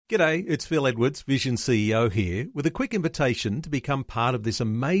G'day, it's Phil Edwards, Vision CEO here, with a quick invitation to become part of this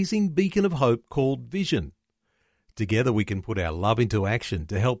amazing beacon of hope called Vision. Together we can put our love into action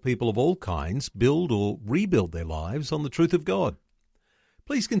to help people of all kinds build or rebuild their lives on the truth of God.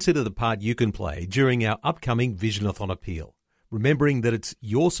 Please consider the part you can play during our upcoming Visionathon appeal, remembering that it's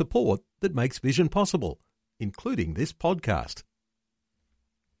your support that makes Vision possible, including this podcast.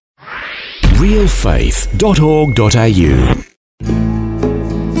 realfaith.org.au.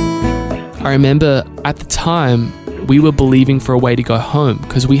 I remember at the time we were believing for a way to go home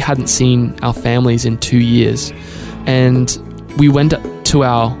because we hadn't seen our families in 2 years. And we went to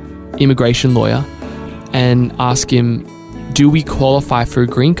our immigration lawyer and asked him, do we qualify for a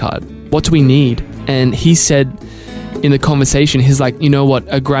green card? What do we need? And he said in the conversation, he's like, you know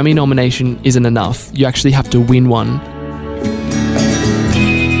what, a Grammy nomination isn't enough. You actually have to win one.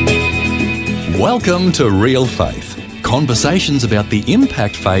 Welcome to Real Faith. Conversations about the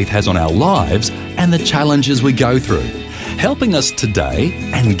impact faith has on our lives and the challenges we go through, helping us today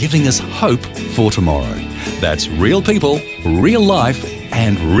and giving us hope for tomorrow. That's real people, real life,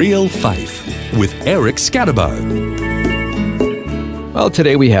 and real faith with Eric Scatterbo. Well,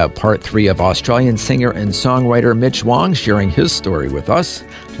 today we have part 3 of Australian singer and songwriter Mitch Wong sharing his story with us.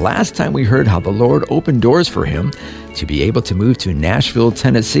 Last time we heard how the Lord opened doors for him to be able to move to Nashville,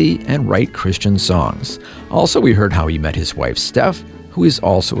 Tennessee and write Christian songs. Also, we heard how he met his wife, Steph, who is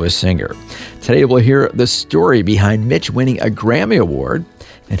also a singer. Today we'll hear the story behind Mitch winning a Grammy Award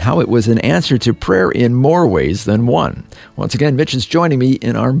and how it was an answer to prayer in more ways than one. Once again, Mitch is joining me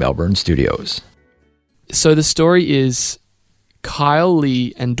in our Melbourne studios. So the story is Kyle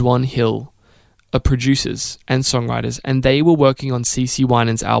Lee and Dwan Hill are producers and songwriters, and they were working on CeCe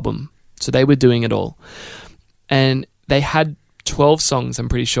Winans' album. So they were doing it all. And they had 12 songs, I'm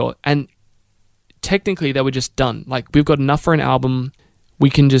pretty sure. And technically they were just done. Like, we've got enough for an album. We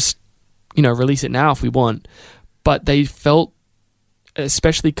can just, release it now if we want. But they felt,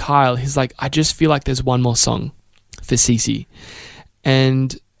 especially Kyle, he's like, I just feel like there's one more song for CeCe.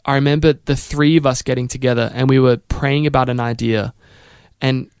 And I remember the three of us getting together and we were praying about an idea.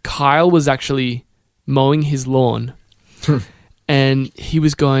 And Kyle was actually mowing his lawn. And he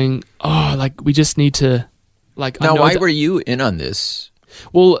was going, we just need to... Now, why were you in on this?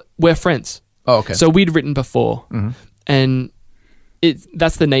 Well, we're friends. Oh, okay. So we'd written before. Mm-hmm. And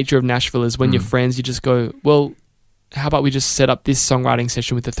that's the nature of Nashville is when you're friends, you just go, well, how about we just set up this songwriting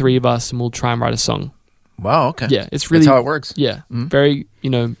session with the three of us and we'll try and write a song. Wow, okay. Yeah, it's really... That's how it works. Yeah, very,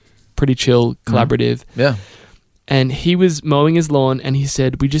 pretty chill, collaborative. Yeah. And he was mowing his lawn and he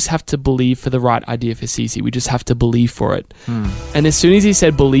said, we just have to believe for the right idea for CeCe. We just have to believe for it. And as soon as he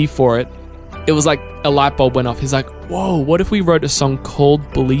said believe for it, it was like a light bulb went off. He's like, whoa, what if we wrote a song called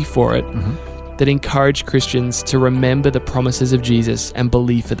Believe For It that encouraged Christians to remember the promises of Jesus and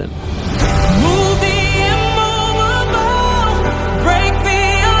believe for them?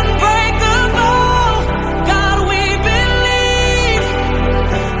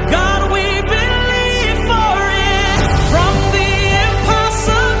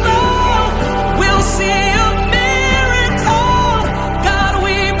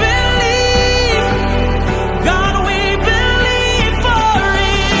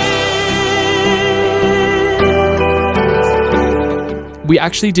 We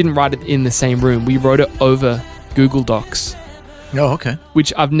actually didn't write it in the same room. We wrote it over Google Docs. Oh, okay.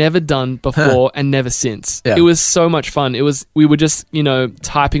 Which I've never done before and never since. Yeah. It was so much fun. We were just,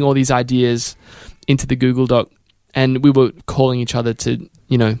 typing all these ideas into the Google Doc and we were calling each other to,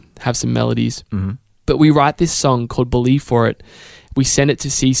 have some melodies. Mm-hmm. But we write this song called Believe For It. We send it to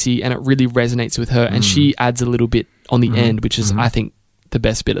CeCe and it really resonates with her and she adds a little bit on the end, which is, I think, the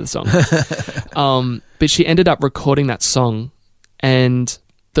best bit of the song. But she ended up recording that song. And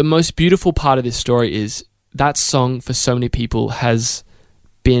the most beautiful part of this story is that song for so many people has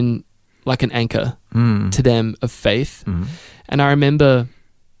been like an anchor to them of faith. And I remember,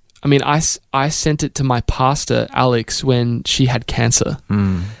 I sent it to my pastor, Alex, when she had cancer.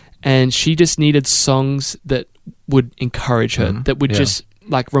 And she just needed songs that would encourage her, that would just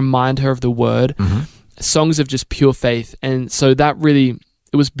remind her of the word, songs of just pure faith. And so that really,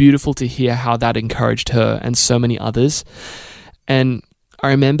 it was beautiful to hear how that encouraged her and so many others. And I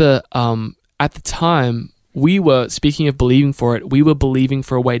remember at the time, we were, speaking of believing for it, we were believing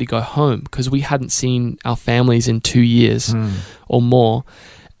for a way to go home because we hadn't seen our families in 2 years or more.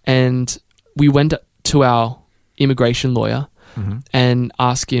 And we went to our immigration lawyer and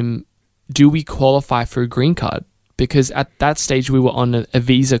asked him, do we qualify for a green card? Because at that stage, we were on a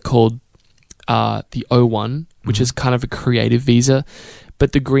visa called the O1, which is kind of a creative visa.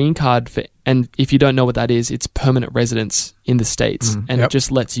 But the green card, and if you don't know what that is, it's permanent residence in the States. And it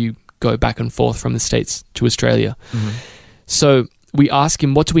just lets you go back and forth from the States to Australia. So we asked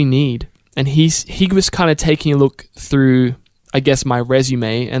him, what do we need? And he was kind of taking a look through, I guess, my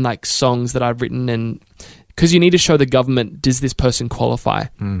resume and like songs that I've written, and because you need to show the government, does this person qualify?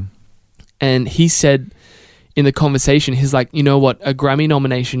 And he said in the conversation, he's like, you know what, a Grammy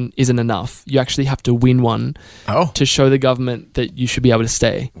nomination isn't enough. You actually have to win one to show the government that you should be able to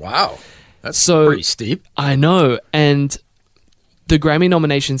stay. Wow. That's pretty steep. I know. And the Grammy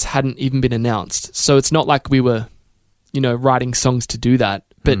nominations hadn't even been announced. So it's not like we were, writing songs to do that.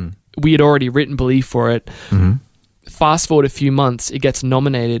 But we had already written Believe for it. Fast forward a few months, it gets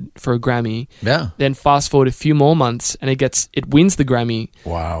nominated for a Grammy. Yeah. Then fast forward a few more months, and it wins the Grammy.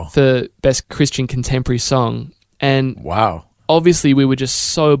 Wow. For Best Christian Contemporary Song. And wow. Obviously, we were just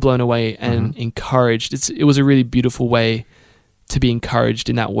so blown away and encouraged. It was a really beautiful way to be encouraged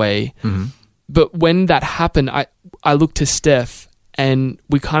in that way. But when that happened, I looked to Steph, and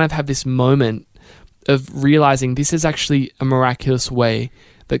we kind of have this moment of realizing this is actually a miraculous way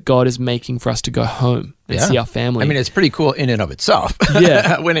that God is making for us to go home and see our family. I mean, it's pretty cool in and of itself.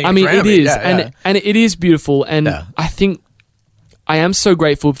 Yeah. Winning I mean, Grammy. it is. Yeah, and it is beautiful. And I think I am so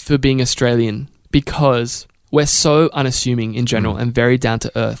grateful for being Australian, because we're so unassuming in general and very down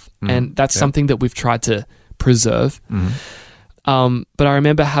to earth. And that's something that we've tried to preserve. But I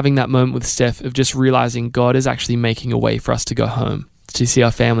remember having that moment with Steph of just realizing God is actually making a way for us to go home, to see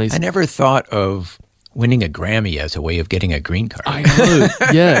our families. I never thought of winning a Grammy as a way of getting a green card. I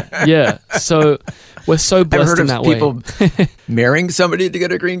know. Yeah. So we're so blessed in that way. I've heard of people marrying somebody to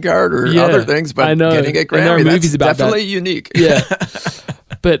get a green card or other things, but getting a Grammy, that's definitely unique. Yeah.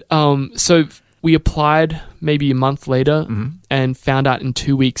 But so we applied maybe a month later and found out in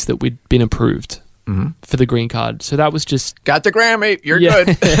 2 weeks that we'd been approved for the green card. So that was just... Got the Grammy. You're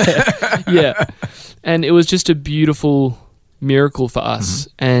good. Yeah. And it was just a beautiful miracle for us.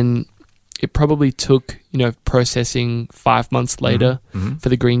 And it probably took, processing 5 months later for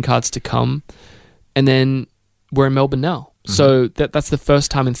the green cards to come. And then we're in Melbourne now. So that's the first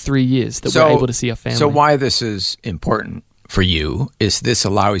time in 3 years that we're able to see our family. So why this is important for you is this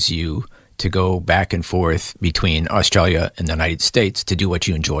allows you to go back and forth between Australia and the United States to do what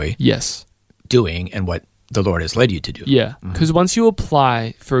you enjoy doing and what the Lord has led you to do. Yeah, because once you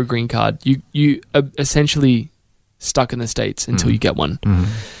apply for a green card, you are essentially stuck in the States until you get one.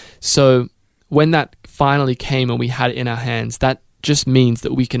 So when that finally came and we had it in our hands, that just means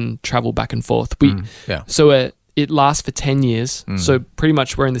that we can travel back and forth. So it lasts for 10 years. So pretty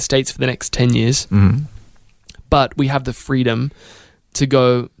much we're in the States for the next 10 years. But we have the freedom to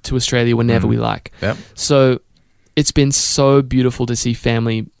go to Australia whenever we like. So it's been so beautiful to see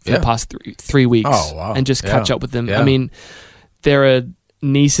family for the past 3 weeks and just catch up with them. I mean, there are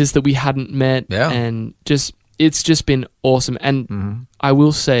nieces that we hadn't met and it's just been awesome. And I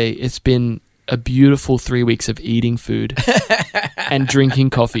will say it's been a beautiful 3 weeks of eating food and drinking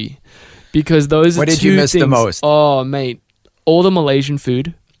coffee, because those are two things. What did you miss the most? Oh, mate, all the Malaysian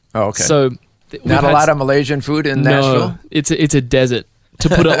food. Oh, okay. So not a lot of Malaysian food in Nashville? No, it's a desert, to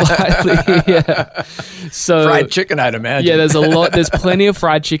put it lightly. Yeah. So fried chicken, I'd imagine. Yeah, there's plenty of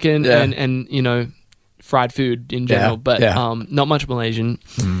fried chicken and fried food in general, but not much Malaysian.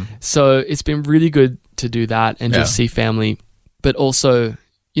 So it's been really good to do that and just see family, but also,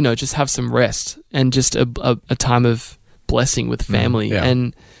 just have some rest and just a time of blessing with family.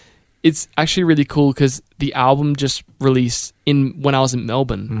 And it's actually really cool because the album just released when I was in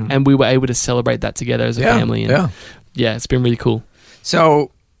Melbourne and we were able to celebrate that together as a family. And it's been really cool.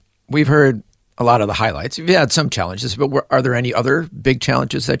 So we've heard a lot of the highlights. You've had some challenges, but are there any other big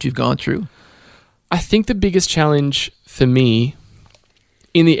challenges that you've gone through? I think the biggest challenge for me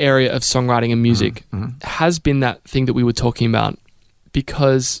in the area of songwriting and music has been that thing that we were talking about,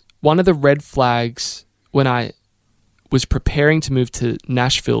 because one of the red flags when I was preparing to move to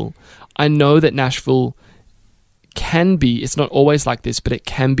Nashville, I know that Nashville can be, it's not always like this, but it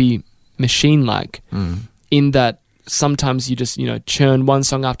can be machine-like in that sometimes you just, churn one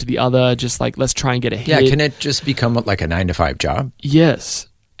song after the other, just like, let's try and get a hit. Yeah, can it just become like a 9-to-5 job? Yes.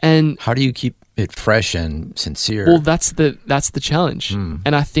 And how do you keep it fresh and sincere? Well, that's the challenge.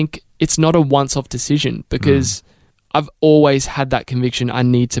 And I think it's not a once-off decision, because I've always had that conviction I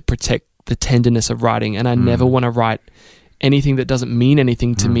need to protect the tenderness of writing, and I never want to write anything that doesn't mean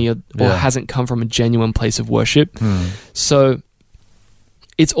anything to me or hasn't come from a genuine place of worship. So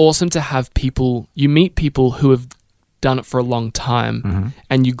it's awesome to have people, you meet people who have done it for a long time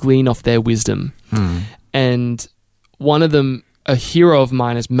and you glean off their wisdom. And one of them, a hero of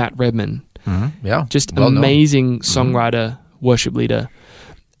mine, is Matt Redman. Just amazing songwriter, worship leader.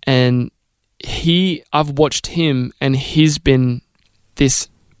 And I've watched him, and he's been this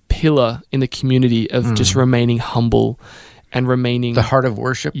pillar in the community of just remaining humble and remaining... The heart of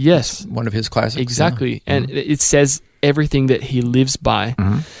worship? Yes. One of his classics. Exactly. Yeah. And it says everything that he lives by.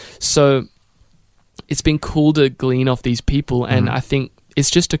 So it's been cool to glean off these people, and I think it's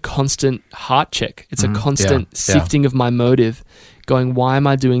just a constant heart check. It's a constant sifting of my motive, going, why am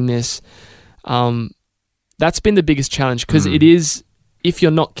I doing this? That's been the biggest challenge, because it is, if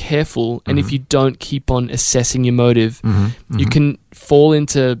you're not careful and if you don't keep on assessing your motive, you can fall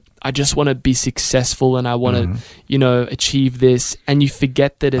into, I just want to be successful and I want to, achieve this, and you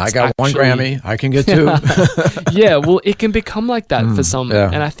forget that it's I got one Grammy, I can get two. Yeah, well, it can become like that for some,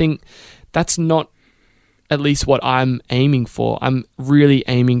 and I think that's not at least what I'm aiming for. I'm really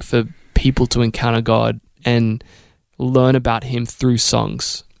aiming for people to encounter God and learn about Him through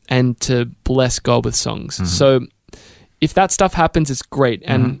songs and to bless God with songs. So if that stuff happens, it's great,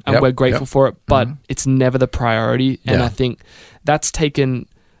 and we're grateful for it, but it's never the priority. And I think that's taken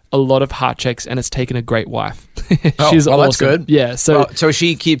a lot of heart checks, and it's taken a great wife. She's awesome. That's good. Yeah. So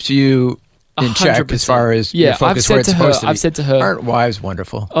she keeps you in check 100%. as far as your focus where it's supposed to be. I've said to her, aren't wives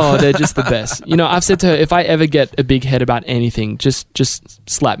wonderful? Oh, they're just the best. I've said to her, if I ever get a big head about anything, just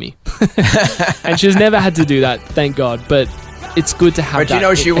slap me. And she's never had to do that, thank God. But it's good to have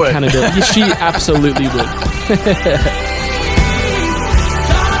that she would. accountability. She absolutely would.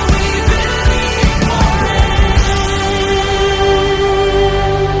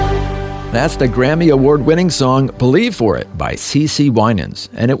 That's the Grammy Award-winning song Believe For It by CeCe Winans,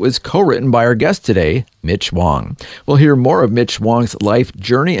 and it was co-written by our guest today, Mitch Wong. We'll hear more of Mitch Wong's life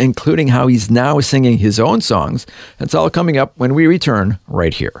journey, including how he's now singing his own songs. That's all coming up when we return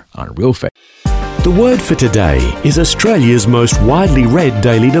right here on Real Faith. The Word for Today is Australia's most widely read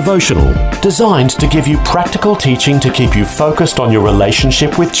daily devotional, designed to give you practical teaching to keep you focused on your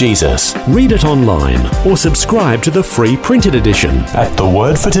relationship with Jesus. Read it online or subscribe to the free printed edition at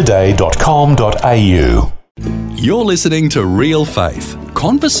thewordfortoday.com.au. You're listening to Real Faith,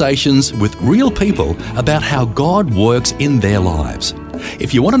 conversations with real people about how God works in their lives.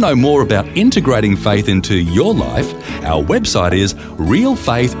 If you want to know more about integrating faith into your life, our website is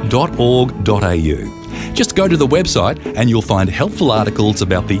realfaith.org.au. Just go to the website and you'll find helpful articles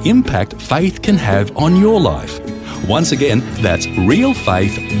about the impact faith can have on your life. Once again, that's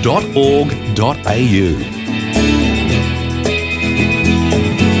realfaith.org.au.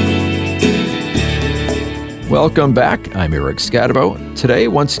 Welcome back. I'm Eric Scadabo. Today,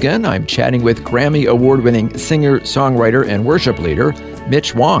 once again, I'm chatting with Grammy Award-winning singer, songwriter, and worship leader,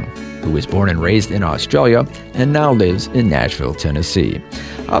 Mitch Wong, who was born and raised in Australia and now lives in Nashville, Tennessee.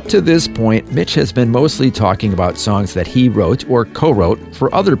 Up to this point, Mitch has been mostly talking about songs that he wrote or co-wrote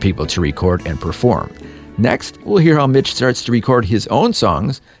for other people to record and perform. Next, we'll hear how Mitch starts to record his own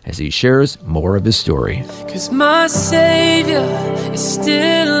songs as he shares more of his story. 'Cause my Savior is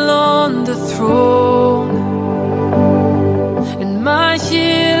still on the throne, and my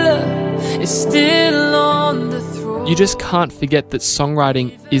Healer is still on the throne. You just can't forget that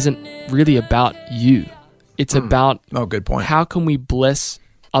songwriting isn't really about you. It's about good point. How can we bless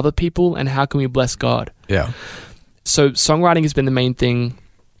other people and how can we bless God? Yeah. So songwriting has been the main thing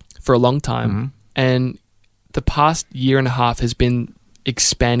for a long time, and the past year and a half has been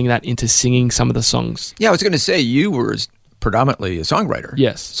expanding that into singing some of the songs. Yeah, I was going to say you were predominantly a songwriter.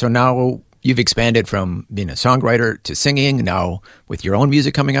 Yes. So now you've expanded from being a songwriter to singing, now with your own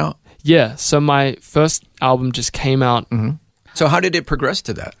music coming out? Yeah, so my first album just came out. So how did it progress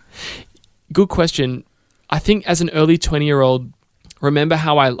to that? Good question. I think as an early 20-year-old, remember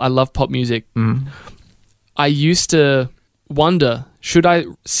how I love pop music? I used to wonder, should I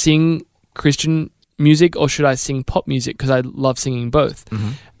sing Christian music or should I sing pop music? Because I love singing both.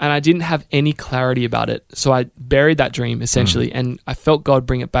 And I didn't have any clarity about it. So I buried that dream, essentially. And I felt God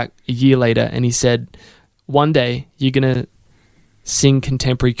bring it back a year later. And He said, one day you're going to sing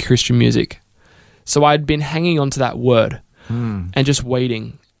contemporary Christian music. So I'd been hanging on to that word and just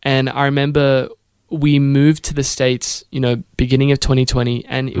waiting. And I remember we moved to the States, beginning of 2020.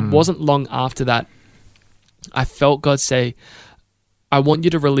 And it wasn't long after that, I felt God say, I want you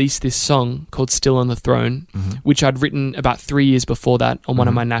to release this song called Still on the Throne, which I'd written about 3 years before that on one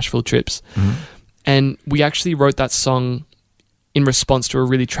of my Nashville trips. And we actually wrote that song in response to a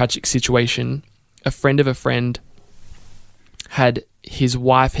really tragic situation. A friend of a friend his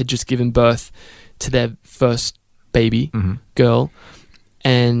wife had just given birth to their first baby girl.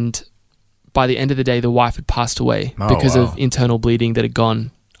 And by the end of the day, the wife had passed away because of internal bleeding that had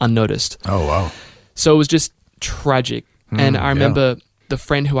gone unnoticed. Oh, wow. So it was just tragic. And I remember the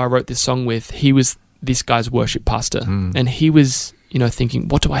friend who I wrote this song with, he was this guy's worship pastor. And he was, thinking,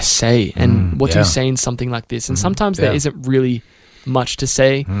 what do I say? And what do you say in something like this? And sometimes there isn't really much to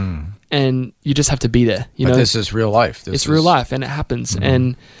say, and you just have to be there. But this is real life. It's real life, and it happens.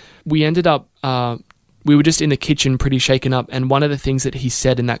 And we ended up, we were just in the kitchen pretty shaken up, and one of the things that he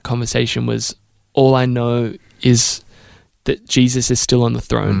said in that conversation was, all I know is that Jesus is still on the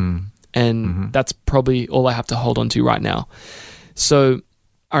throne, and that's probably all I have to hold on to right now. So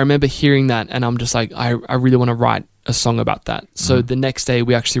I remember hearing that, and I'm just like, I really want to write a song about that. So the next day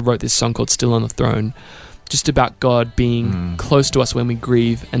we actually wrote this song called Still on the Throne, just about God being close to us when we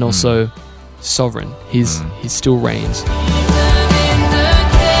grieve, and also sovereign. He still reigns.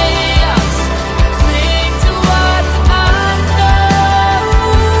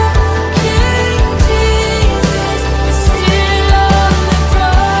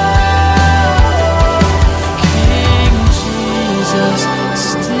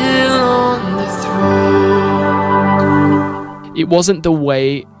 It wasn't the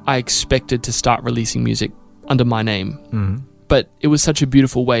way I expected to start releasing music under my name, but it was such a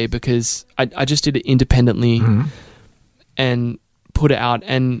beautiful way because I just did it independently and put it out,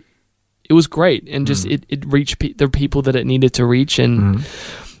 and it was great, and just it reached the people that it needed to reach, and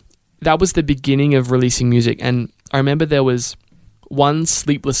that was the beginning of releasing music. And I remember there was one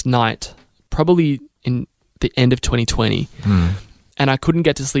sleepless night, probably in the end of 2020, and I couldn't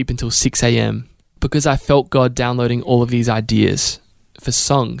get to sleep until 6 a.m. because I felt God downloading all of these ideas for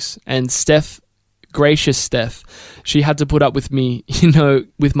songs. And Steph, gracious Steph, she had to put up with me,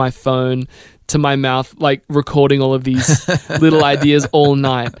 with my phone to my mouth, like recording all of these little ideas all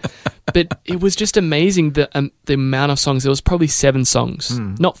night. But it was just amazing, the amount of songs. There was probably 7 songs,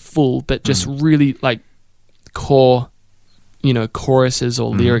 not full, but just really like core, choruses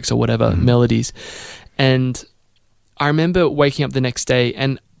or lyrics or whatever, melodies. And I remember waking up the next day,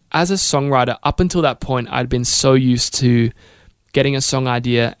 and as a songwriter, up until that point, I'd been so used to getting a song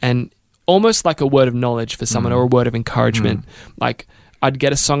idea and almost like a word of knowledge for someone or a word of encouragement. Like I'd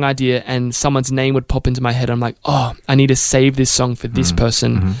get a song idea and someone's name would pop into my head. I'm like, oh, I need to save this song for this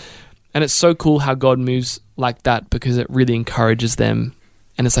person. And it's so cool how God moves like that because it really encourages them.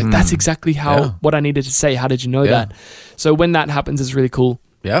 And it's like, that's exactly what I needed to say. How did you know that? So when that happens, it's really cool.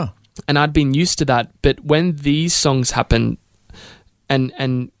 Yeah. And I'd been used to that. But when these songs happened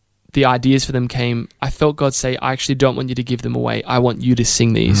and the ideas for them came, I felt God say, I actually don't want you to give them away. I want you to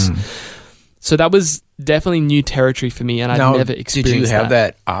sing these. So that was definitely new territory for me, and I'd never experienced that. Did you have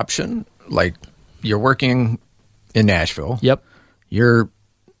that option? Like, you're working in Nashville. Yep. You're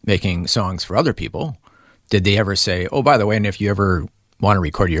making songs for other people. Did they ever say, oh, by the way, and if you ever want to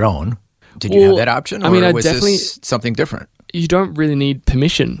record your own, did you have that option? Or was this something different? You don't really need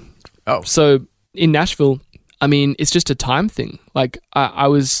permission. Oh. So in Nashville, it's just a time thing. Like,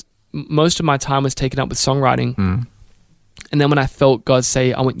 most of my time was taken up with songwriting. And then when I felt God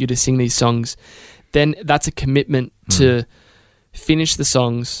say, I want you to sing these songs, then that's a commitment to finish the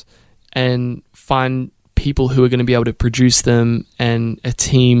songs and find people who are going to be able to produce them and a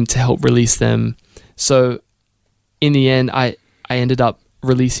team to help release them. So in the end, I ended up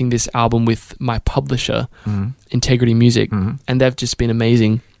releasing this album with my publisher, Integrity Music, and they've just been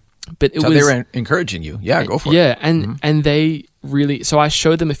amazing. But they were encouraging you. Yeah, go for it. Yeah, and they really... So I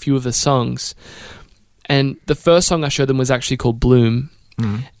showed them a few of the songs, and the first song I showed them was actually called Bloom,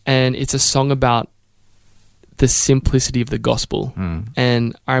 and it's a song about the simplicity of the gospel.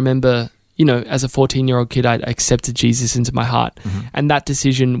 And I remember, as a 14-year-old kid, I accepted Jesus into my heart, and that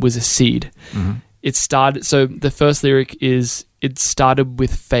decision was a seed. It started... So the first lyric is, it started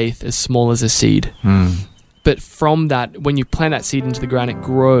with faith as small as a seed. But from that, when you plant that seed into the ground, it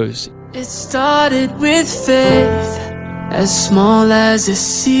grows. It started with faith, as small as a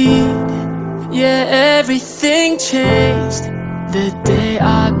seed. Yeah, everything changed the day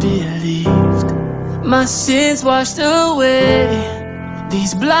I believed. My sins washed away,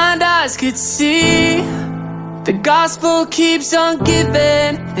 these blind eyes could see. The gospel keeps on giving,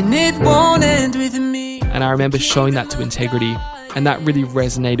 and it won't end with me. And I remember showing that to Integrity, and that really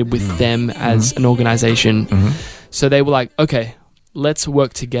resonated with them as an organization. So they were like, okay, let's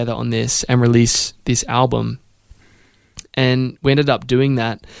work together on this and release this album. And we ended up doing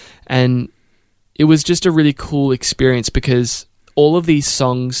that. And it was just a really cool experience because all of these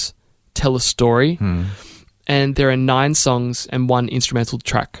songs tell a story. And there are 9 songs and 1 instrumental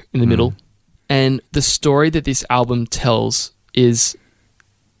track in the middle. And the story that this album tells is,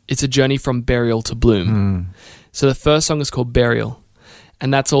 it's a journey from burial to bloom. So the first song is called Burial,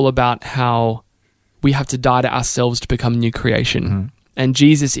 and that's all about how we have to die to ourselves to become new creation. And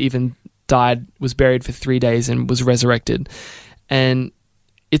Jesus even died, was buried for 3 days and was resurrected. And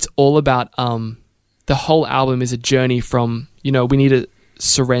it's all about the the whole album is a journey from, we need to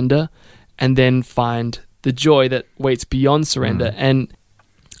surrender and then find the joy that waits beyond surrender. And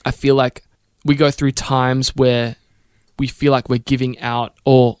I feel like we go through times where we feel like we're giving out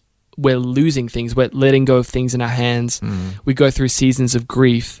or we're losing things, we're letting go of things in our hands. We go through seasons of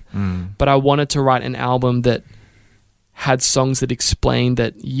grief. But I wanted to write an album that had songs that explained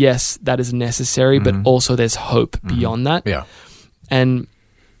that, yes, that is necessary, but also there's hope beyond that. Yeah. And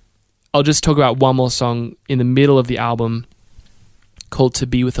I'll just talk about one more song in the middle of the album called To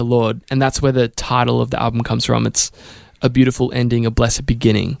Be With the Lord. And that's where the title of the album comes from. It's a beautiful ending, a blessed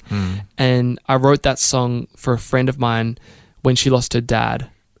beginning. And I wrote that song for a friend of mine when she lost her dad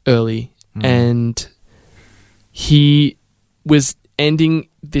early. And he was ending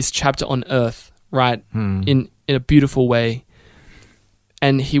this chapter on earth, right? In a beautiful way.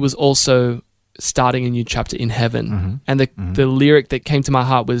 And he was also starting a new chapter in heaven. And the lyric that came to my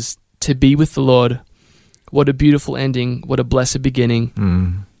heart was, to be with the Lord, what a beautiful ending, what a blessed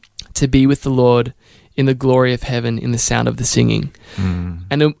beginning. To be with the Lord in the glory of heaven, in the sound of the singing.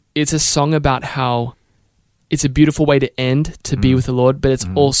 And it's a song about how it's a beautiful way to end, to be with the Lord, but it's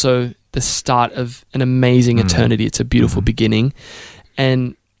also the start of an amazing eternity. It's a beautiful beginning.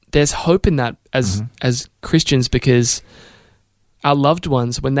 And there's hope in that as Christians, because our loved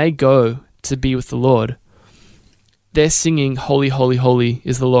ones, when they go to be with the Lord, they're singing, holy, holy, holy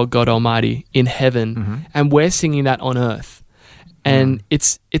is the Lord God Almighty in heaven. And we're singing that on earth. And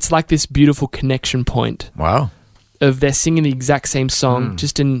it's like this beautiful connection point. Wow. Of they're singing the exact same song,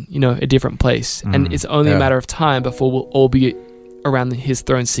 just in, a different place. And it's only a matter of time before we'll all be around his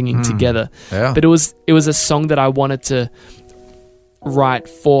throne singing together. Yeah. But it was a song that I wanted to write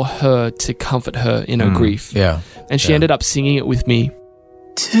for her to comfort her in her grief. Yeah. And she ended up singing it with me.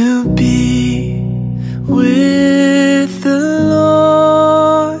 To be with the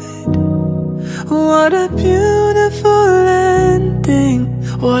Lord, what a beautiful ending,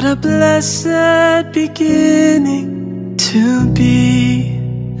 what a blessed beginning. To be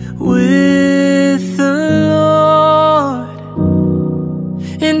with the Lord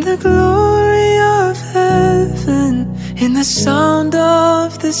in the glory of heaven, in the sound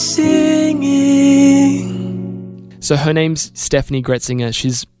of the singing. So her name's Stephanie Gretzinger.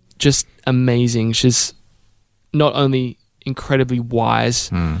 She's just amazing. She's not only incredibly wise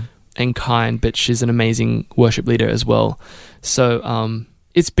and kind, but she's an amazing worship leader as well. So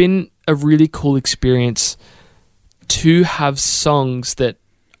it's been a really cool experience to have songs that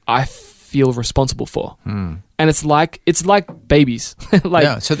I feel responsible for. And it's like babies.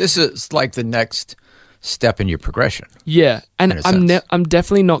 So this is like the next step in your progression. Yeah, and I'm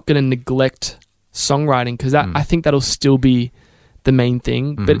definitely not going to neglect songwriting, because I think that'll still be the main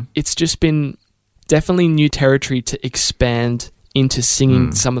thing. But it's just been definitely new territory to expand into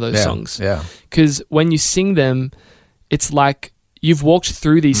singing some of those songs. Yeah, because when you sing them, it's like you've walked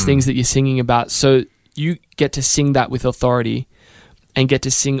through these things that you're singing about, so you get to sing that with authority and get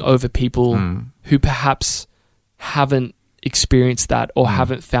to sing over people who perhaps haven't experienced that or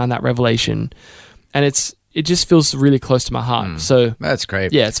haven't found that revelation. And it just feels really close to my heart. So that's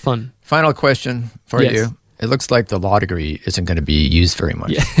great. Yeah, it's fun. Final question for you. It looks like the law degree isn't going to be used very much.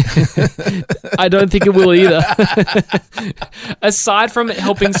 Yeah. I don't think it will either. Aside from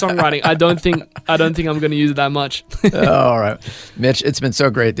helping songwriting, I don't think I'm going to use it that much. All right. Mitch, it's been so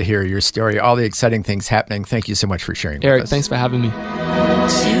great to hear your story, all the exciting things happening. Thank you so much for sharing Eric, with us. thanks for having me. To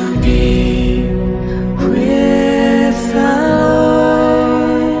be with the Lord,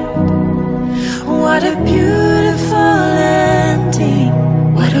 what a beautiful ending,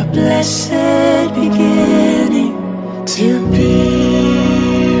 what a blessed beginning. To be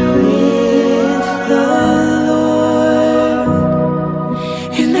with the Lord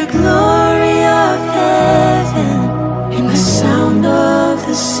in the glory of heaven, in the sound of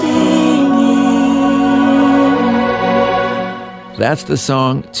the singing. That's the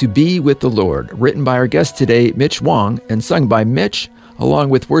song To Be With the Lord, written by our guest today, Mitch Wong, and sung by Mitch, along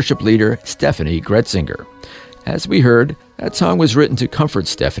with worship leader Stephanie Gretzinger. As we heard, that song was written to comfort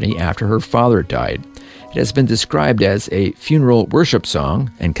Stephanie after her father died. It has been described as a funeral worship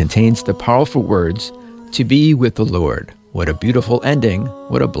song and contains the powerful words, To be with the Lord. What a beautiful ending.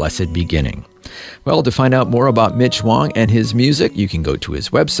 What a blessed beginning. Well, to find out more about Mitch Wong and his music, you can go to his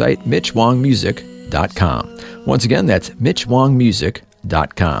website, mitchwongmusic.com. Once again, that's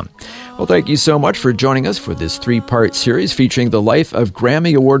mitchwongmusic.com. Well, thank you so much for joining us for this 3-part series featuring the life of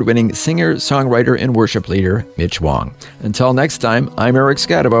Grammy Award-winning singer, songwriter, and worship leader, Mitch Wong. Until next time, I'm Eric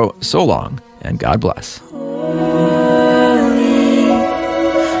Scadabo. So long, and God bless. Holy,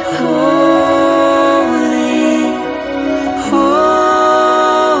 holy, holy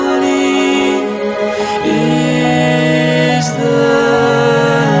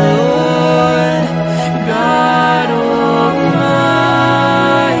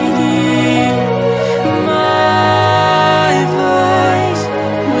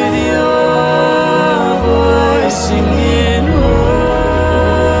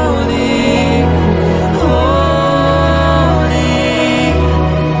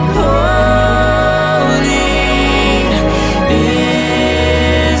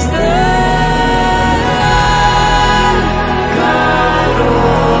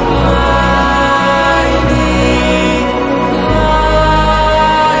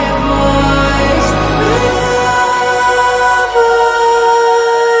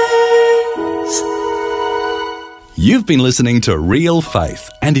You've been listening to Real Faith,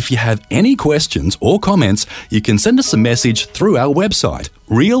 and if you have any questions or comments, you can send us a message through our website,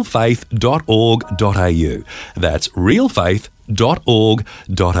 realfaith.org.au. That's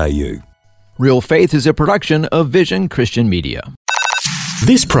realfaith.org.au. Real Faith is a production of Vision Christian Media.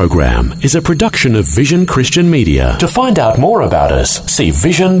 This program is a production of Vision Christian Media. To find out more about us, see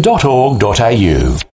vision.org.au.